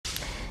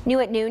New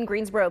at noon,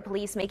 Greensboro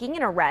police making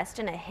an arrest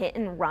in a hit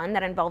and run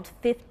that involved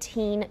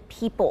 15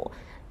 people.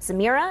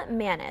 Samira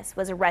Manis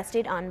was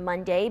arrested on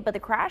Monday, but the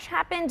crash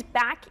happened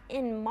back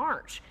in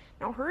March.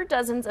 Now, her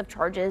dozens of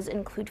charges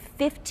include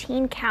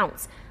 15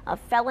 counts of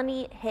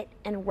felony hit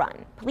and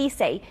run. Police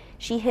say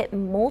she hit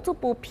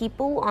multiple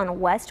people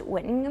on West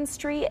Whittingham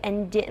Street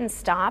and didn't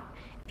stop.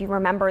 If you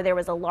remember, there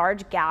was a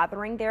large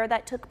gathering there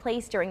that took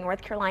place during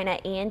North Carolina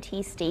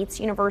A&T State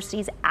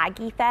University's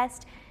Aggie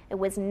Fest. It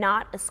was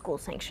not a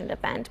school-sanctioned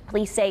event.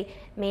 Police say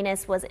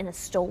Manis was in a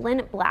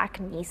stolen black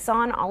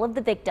Nissan. All of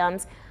the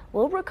victims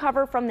will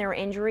recover from their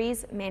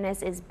injuries.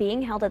 Manis is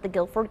being held at the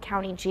Guilford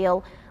County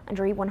Jail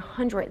under a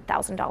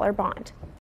 $100,000 bond.